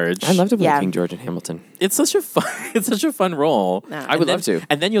George. I'd love to play Yeah. King George in Hamilton. It's such a fun role. I would love to.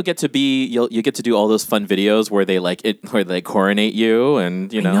 And then you'll get to you get to do all those fun videos where they coronate you,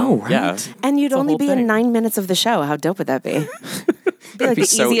 and you know, know, right? Yeah. And you'd a only whole be thing. in 9 minutes of the show. How dope would that be? It'd be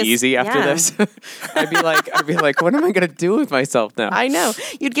so easy after this. I'd be like, what am I gonna do with myself now? I know.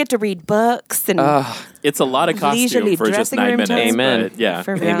 You'd get to read books and It's a lot of costume Leisurely for just dressing 9 room minutes. time. Amen. But yeah.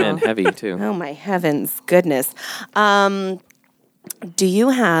 For real. Amen. Heavy too. oh my heavens, goodness. Do you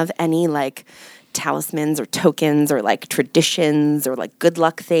have any like talismans or tokens or like traditions or like good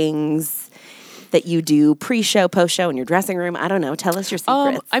luck things that you do pre-show, post-show in your dressing room? I don't know. Tell us your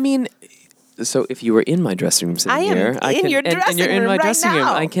secrets. I mean, so if you were in my dressing room sitting I am here, in your and you're dressing in room my right dressing room,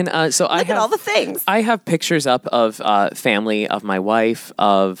 now. I can. So I Look have at all the things. I have pictures up of family, of my wife,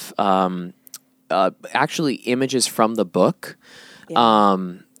 of actually images from the book.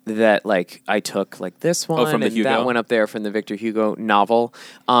 That like I took like this one from the and Hugo? that one up there from the Victor Hugo novel,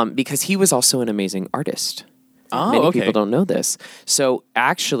 because he was also an amazing artist. Oh, Many okay. people don't know this. So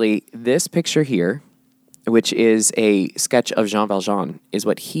actually, this picture here, which is a sketch of Jean Valjean, is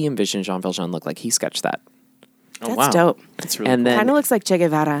what he envisioned Jean Valjean looked like. He sketched that. Oh, That's wow. dope. That's really And then Kind of looks like Che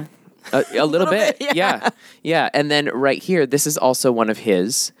Guevara. a little bit, yeah. And then right here, this is also one of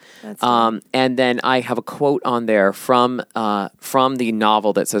his. That's And then I have a quote on there from the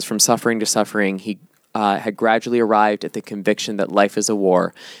novel that says, "From suffering to suffering, he had gradually arrived at the conviction that life is a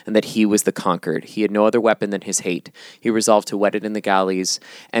war and that he was the conquered. He had no other weapon than his hate. He resolved to wed it in the galleys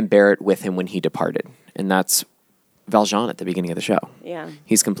and bear it with him when he departed." And that's Valjean at the beginning of the show. Yeah.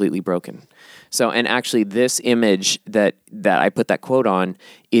 He's completely broken. So, and actually this image that I put that quote on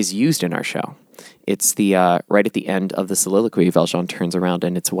is used in our show. It's the right at the end of the soliloquy, Valjean turns around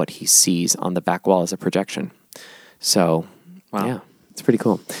and it's what he sees on the back wall as a projection. So, wow. Yeah, it's pretty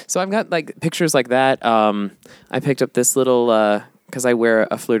cool. So I've got like pictures like that. I picked up this little, because I wear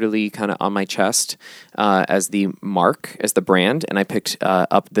a fleur-de-lis kind of on my chest as the mark, as the brand, and I picked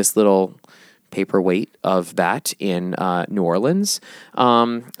up this little paperweight of that in New Orleans.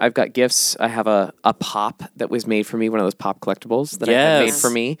 I've got gifts. I have a pop that was made for me, one of those pop collectibles that I had made for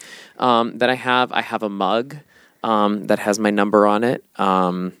me. That I have a mug that has my number on it.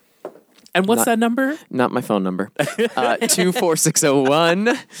 And what's that number? Not my phone number. 24601.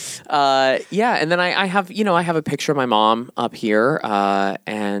 Yeah, and then I have a picture of my mom up here,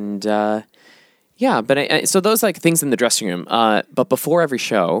 and yeah, but so those like things in the dressing room. But before every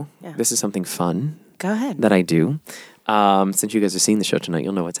show, this is something fun. Go ahead. That I do. Since you guys have seen the show tonight,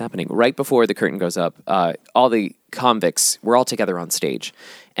 you'll know what's happening. Right before the curtain goes up, all the convicts, we're all together on stage.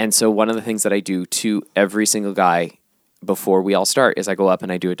 And so one of the things that I do to every single guy before we all start is I go up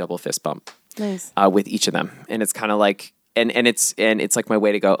and I do a double fist bump. Nice. With each of them. And it's kind of like, and it's like my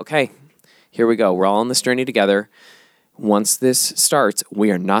way to go, okay, here we go. We're all on this journey together. Once this starts,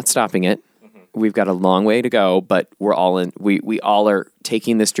 we are not stopping it. We've got a long way to go, but we're all in. We all are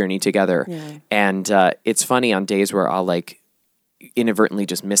taking this journey together, and it's funny on days where I'll like inadvertently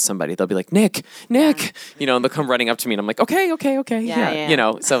just miss somebody. They'll be like, Nick, and they'll come running up to me, and I'm like, okay,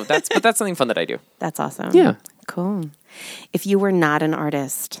 yeah. So that's something fun that I do. That's awesome. Yeah, cool. If you were not an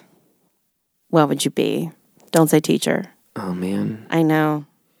artist, what would you be? Don't say teacher. Oh man, I know.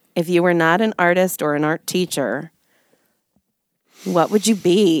 If you were not an artist or an art teacher, what would you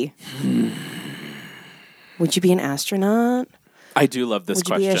be? Would you be an astronaut? I do love this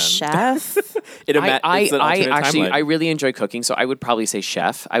question. Would you be a chef? I really enjoy cooking, so I would probably say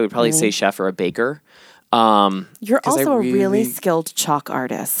chef. I would probably say chef or a baker. You're also a really skilled chalk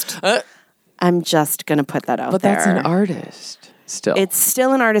artist. I'm just going to put that out there. But that's an artist. Still. It's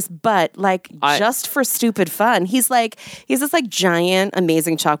still an artist, but like just for stupid fun. He's this like giant,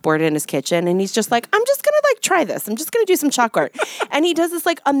 amazing chalkboard in his kitchen, and he's just like, I'm just gonna like try this. I'm just gonna do some chalk art. And he does this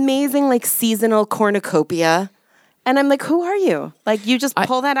like amazing like seasonal cornucopia. And I'm like, who are you? Like you just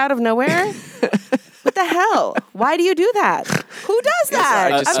pull that out of nowhere? What the hell? Why do you do that? Who does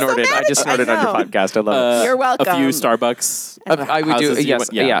that? I just snorted on your podcast. I love it. You're welcome. A few Starbucks. I would do yes.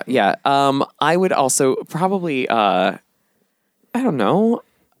 Yeah. I would also probably I don't know.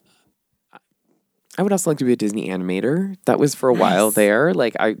 I would also like to be a Disney animator. That was for a while there.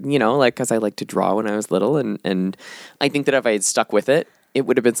 Like because I like to draw when I was little, and I think that if I had stuck with it, it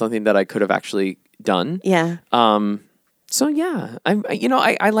would have been something that I could have actually done. Yeah. So yeah,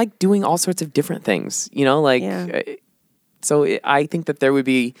 I like doing all sorts of different things. So I think that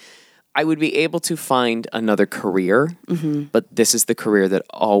I would be able to find another career, but this is the career that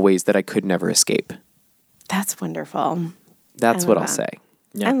I could never escape. That's wonderful. That's what I'll say.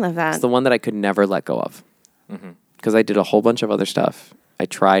 Yeah. I love that. It's the one that I could never let go of. Because I did a whole bunch of other stuff. I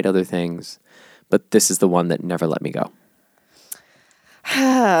tried other things. But this is the one that never let me go.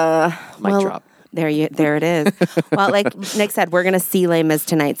 Mic drop. There it is. Well, like Nick said, we're going to see Les Mis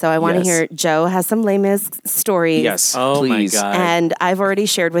tonight. So I want to hear, Joe has some Les Mis stories. Yes, please. My God. And I've already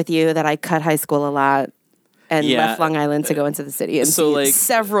shared with you that I cut high school a lot. And left Long Island to go into the city and see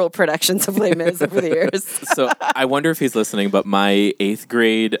several productions of Les Mis over the years. So I wonder if he's listening, but my 8th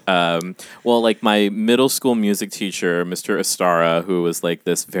grade, my middle school music teacher, Mr. Estara, who was like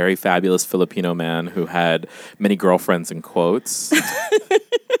this very fabulous Filipino man who had many girlfriends in quotes.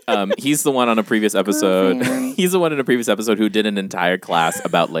 He's the one on a previous episode. He's the one in a previous episode who did an entire class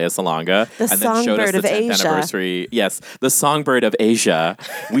about Lea Salonga and then showed us the 10th anniversary. Yes, the songbird of Asia.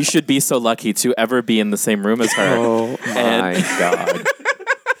 We should be so lucky to ever be in the same room as her. Oh my God.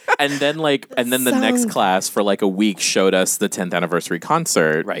 And then the next class for like a week showed us the 10th anniversary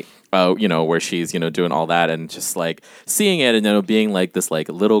concert. Right. Where she's, doing all that and just like seeing it and, being like this like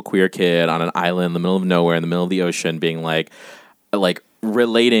little queer kid on an island in the middle of nowhere in the middle of the ocean being like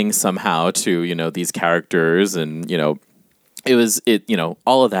relating somehow to, these characters and, all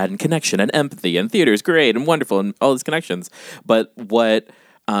of that and connection and empathy and theater is great and wonderful and all these connections. But what,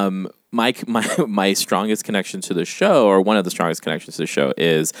 my strongest connection to the show, or one of the strongest connections to the show,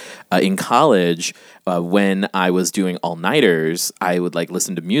 is in college when I was doing all-nighters. I would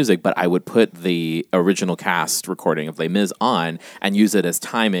listen to music, but I would put the original cast recording of Les Mis on and use it as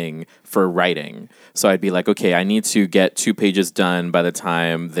timing for writing. So I'd be like, okay, I need to get 2 pages done by the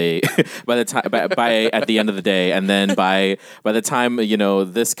time they, by at the end of the day, and then by the time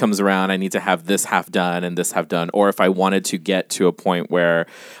this comes around, I need to have this half done and this half done. Or if I wanted to get to a point where,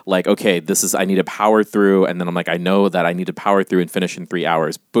 like, okay, I need to power through, and then I'm like, I know that I need to power through and finish in 3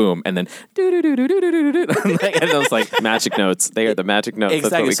 hours. Boom, and then and I was like, magic notes. They are the magic notes.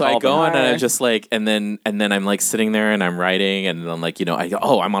 Exactly. That's what we so I go them. on and I just like, and then I'm like sitting there and I'm writing, and I'm like, I go,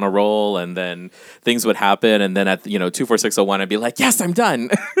 oh, I'm on a roll, and then things would happen, and then at 24601, I'd be like, yes, I'm done.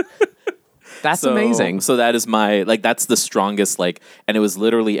 That's amazing. So that is that's the strongest, and it was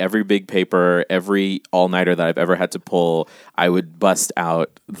literally every big paper, every all-nighter that I've ever had to pull, I would bust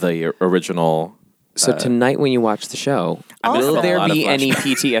out the original. So tonight when you watch the show, will there be any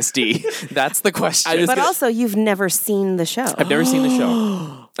PTSD? That's the question. But also, you've never seen the show. I've never seen the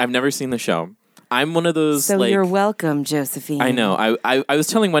show. I've never seen the show. I'm one of those. So you're welcome, Josephine. I know. I was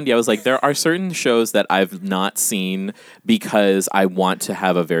telling Wendy, I was like, there are certain shows that I've not seen because I want to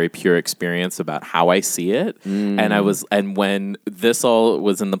have a very pure experience about how I see it. And when this all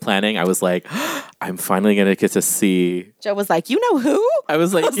was in the planning, I was like, I'm finally gonna get to see. Joe was like, you know who? I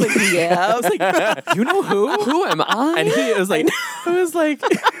was like, yeah. I was like, you know who? Who am I? And he was like, I was like.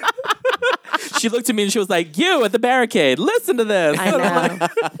 She looked at me and she was like, you at the barricade, listen to this. I know.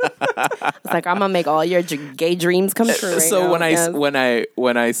 It's like, I'm gonna make all your gay dreams come true. So when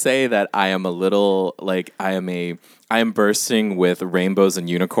I say that I am a little I am bursting with rainbows and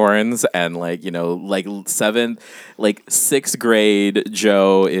unicorns, and sixth grade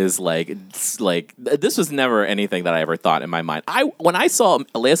Joe is like this was never anything that I ever thought in my mind. When I saw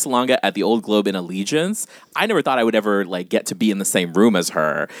Lea Salonga at the Old Globe in Allegiance, I never thought I would ever get to be in the same room as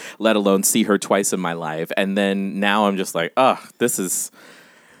her, let alone see her twice in my life. And then now I'm just like, oh, this is.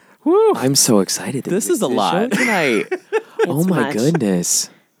 Woo. I'm so excited. This is a lot tonight. Oh my goodness.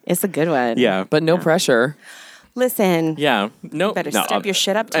 It's a good one. Yeah. But no pressure. Listen. Yeah. No. Better step your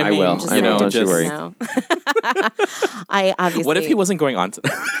shit up. I will. Just don't you worry. I obviously. What if he wasn't going on?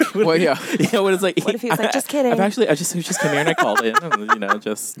 Well, yeah. What is What if he was like, just kidding? I just came here and I called in.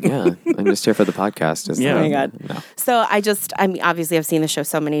 Just. Yeah. I'm just here for the podcast. Yeah. Oh my God. No. So obviously I've seen the show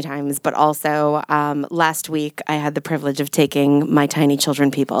so many times, but also last week I had the privilege of taking my tiny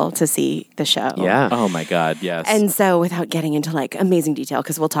children people to see the show. Yeah. Oh my God. Yes. And so without getting into amazing detail,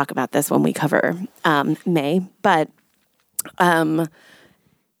 because we'll talk about this when we cover May, but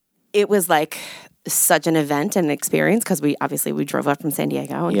it was such an event and experience because we drove up from San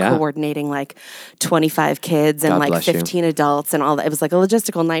Diego and coordinating 25 kids and 15 adults and all that. It was a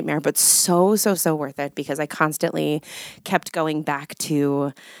logistical nightmare, but so worth it because I constantly kept going back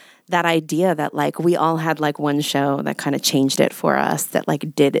to that idea that we all had one show that kind of changed it for us, that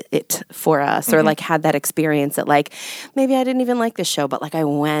did it for us, or had that experience that maybe I didn't even like this show, but I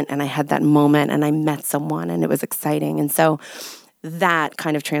went and I had that moment and I met someone and it was exciting. And so that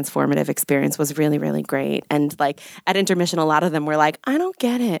kind of transformative experience was really, really great. And at intermission, a lot of them were like, I don't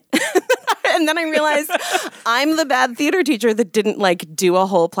get it. And then I realized I'm the bad theater teacher that didn't do a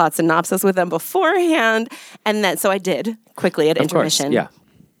whole plot synopsis with them beforehand. And then, so I did quickly at intermission. Course, yeah.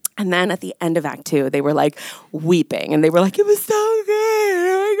 And then at the end of Act 2, they were weeping and they were like, it was so good.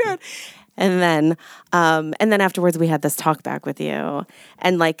 Oh my God. And then afterwards we had this talk back with you.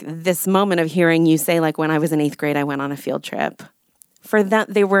 And this moment of hearing you say, when I was in 8th grade, I went on a field trip. For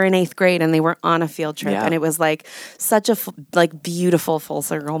that, they were in 8th grade and they were on a field trip, and it was such a beautiful full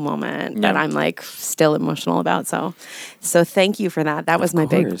circle moment that I'm still emotional about. So thank you for that. That was my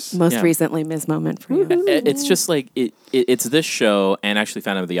big, most recently Ms. moment for you. It's just it's this show and actually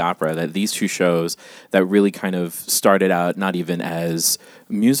Phantom of the Opera, that these two shows that really kind of started out not even as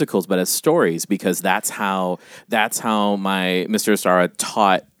musicals but as stories, because that's how my Mr. Astara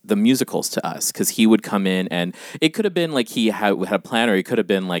taught the musicals to us, because he would come in and it could have been he had a plan, or it could have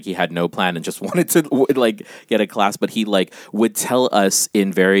been he had no plan and just wanted to get a class, but he would tell us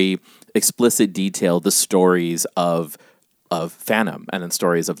in very explicit detail the stories of Phantom and then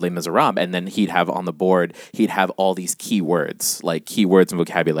stories of Les Miserables, and then he'd have on the board, he'd have all these keywords and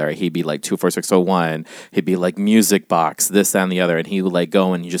vocabulary. He'd be 24601, he'd be music box, this, that, and the other, and he would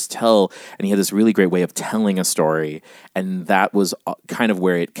go and just tell, and he had this really great way of telling a story, and that was kind of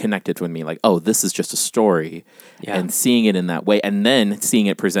where it connected with me, oh, this is just a story, and seeing it in that way, and then seeing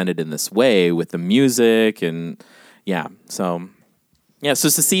it presented in this way with the music, and so... Yeah, so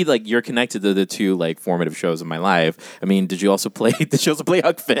to see you're connected to the two formative shows of my life. I mean, did you also play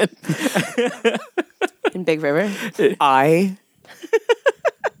Huck Finn in Big River? I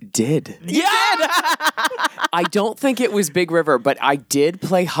did. Yeah. I don't think it was Big River, but I did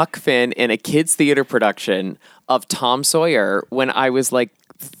play Huck Finn in a kids' theater production of Tom Sawyer when I was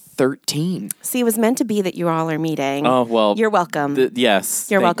 13. See, it was meant to be that you all are meeting. Oh, well. You're welcome. Yes.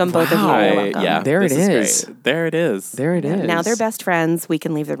 You're welcome, both of you. You're welcome. Yeah. There it is. There it is. There it is. Now they're best friends. We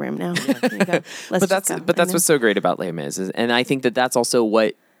can leave the room now. Here you go. But that's what's so great about Les Mis, and I think that's also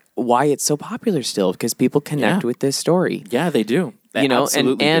why it's so popular still, because people connect with this story. Yeah, they do. They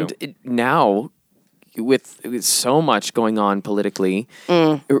absolutely and now with so much going on politically,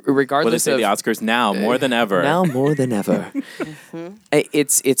 regardless of the Oscars now more than ever. Now more than ever.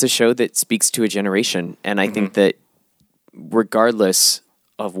 It's a show that speaks to a generation, and I think that regardless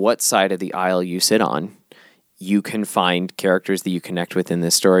of what side of the aisle you sit on, you can find characters that you connect with in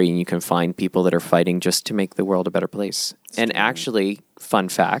this story, and you can find people that are fighting just to make the world a better place. And actually, fun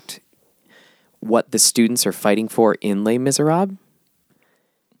fact, what the students are fighting for in Les Miserables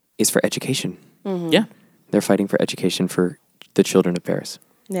is for education. Mm-hmm. Yeah. They're fighting for education for the children of Paris.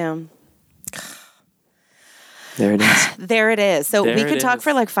 Yeah. There it is. There it is. So we could talk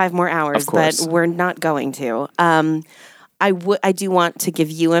for like 5 more hours, but we're not going to. I do want to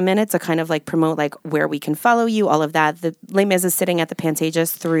give you a minute to kind of like promote like where we can follow you, all of that. The Les Mis is sitting at the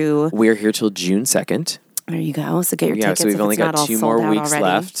Pantages through... We're here till June 2nd. There you go. So get your tickets. So we've only got 2 more weeks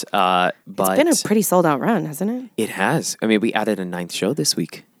left. But it's been a pretty sold out run, hasn't it? It has. I mean, we added a 9th show this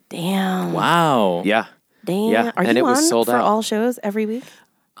week. Damn. Wow. Yeah. Damn. Yeah. Are and you it was on sold for out. all shows every week?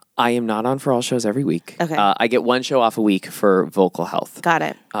 I am not on for all shows every week. Okay. I get 1 show off a week for vocal health. Got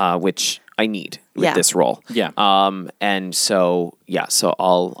it. Which I need with this role. Yeah. And so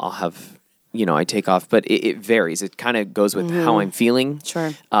I'll have, I take off, but it varies. It kind of goes with how I'm feeling.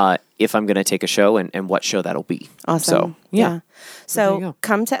 Sure. If I'm going to take a show and what show that'll be. Awesome. So, yeah. So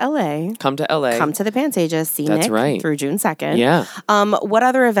come to LA. Come to LA. Come to the Pantages. See That's Nick right. through June 2nd. Yeah. What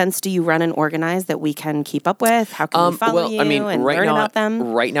other events do you run and organize that we can keep up with? How can we follow you and learn about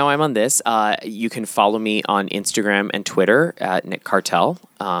them? Right now I'm on this. You can follow me on Instagram and Twitter at Nick Cartell.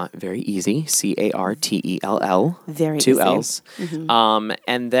 Very easy. Cartell. Very 2 easy. L's. Mm-hmm.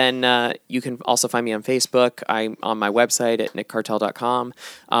 And then you can also find me on Facebook. I'm on my website at nickcartell.com.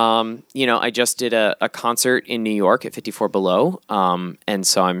 I just did a concert in New York at 54 Below. And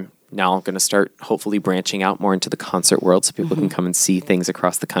so I'm now going to start hopefully branching out more into the concert world so people can come and see things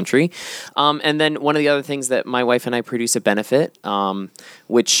across the country. And then one of the other things that my wife and I produce a benefit,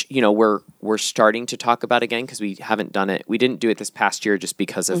 which, we're starting to talk about again because we haven't done it. We didn't do it this past year just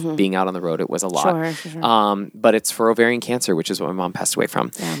because of being out on the road. It was a lot. Sure. But it's for ovarian cancer, which is what my mom passed away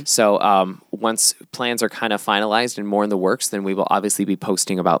from. Yeah. So once plans are kind of finalized and more in the works, then we will obviously be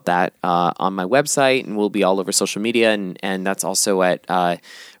posting about that on my website, and we'll be all over social media. And that's also at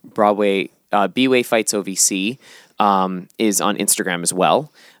Broadway, B-Way Fights OVC is on Instagram as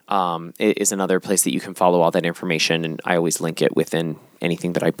well. It is another place that you can follow all that information, and I always link it within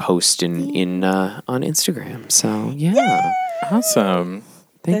anything that I post on Instagram. So yeah. Awesome.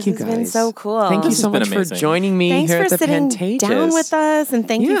 Thank you This guys. has been so cool. Thank you so much for joining me Thanks here for at the sitting Pantages. down with us, and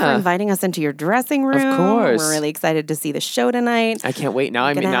thank you for inviting us into your dressing room. Of course. We're really excited to see the show tonight. I can't wait. Now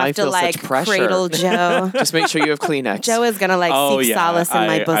I have feel to such pressure. Cradle Joe. Just make sure you have Kleenex. Joe is gonna seek solace in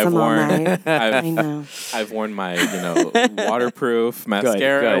my bosom all night. I know. I've worn my waterproof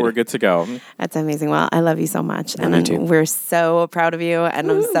mascara. Good. We're good to go. That's amazing. Well, I love you so much, Me too. we're so proud of you, and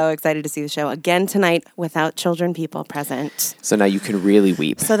I'm so excited to see the show again tonight without children people present, So now you can really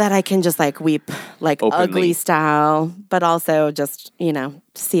weep. so that I can just weep Openly. ugly style, but also just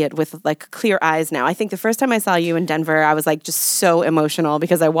see it with clear eyes now. I think the first time I saw you in Denver, I was just so emotional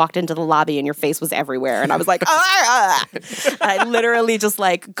because I walked into the lobby and your face was everywhere, and I was like, ah! I literally just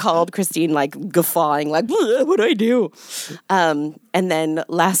called Christine guffawing what do I do? And then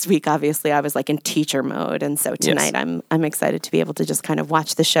last week, obviously, I was in teacher mode, and so tonight I'm excited to be able to just kind of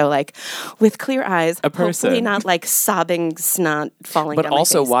watch the show with clear eyes, hopefully not sobbing snot falling. But down my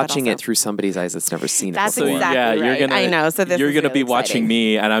also face, watching but also it through somebody's eyes that's never seen it That's before. exactly right. I know. So this you're is gonna really be watching exciting.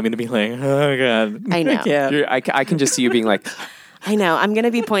 me, and I'm gonna be like, oh god, I know. I can just see you being like, I know. I'm going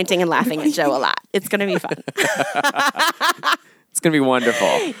to be pointing and laughing at Joe a lot. It's going to be fun. it's gonna be wonderful.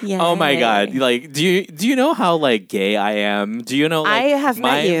 Yeah. oh my god! Do you know how gay I am? Do you know? I have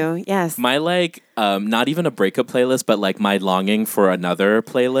met you. Yes. My not even a breakup playlist, but my longing for another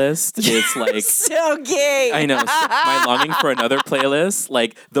playlist is so gay. I know. My longing for another playlist,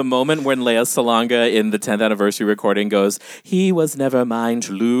 the moment when Lea Salonga in the 10th anniversary recording goes, "He was never mine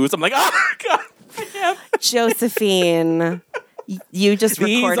to lose." I'm like, oh god, Josephine. You just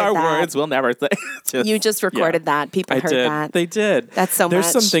recorded these are that. words we'll never say. You just recorded that. People heard did. that. They did. That's so There's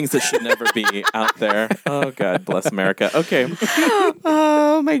much. some things that should never be out there. Oh God, bless America. Okay.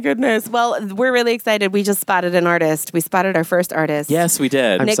 Oh my goodness. Well, we're really excited. We just spotted an artist. We spotted our first artist. Yes, we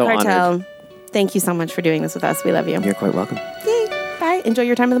did. I'm Nick so Cartell. honored. Thank you so much for doing this with us. We love you. You're quite welcome. Yay. Bye. Enjoy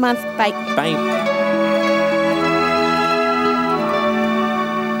your time of the month. Bye. Bye.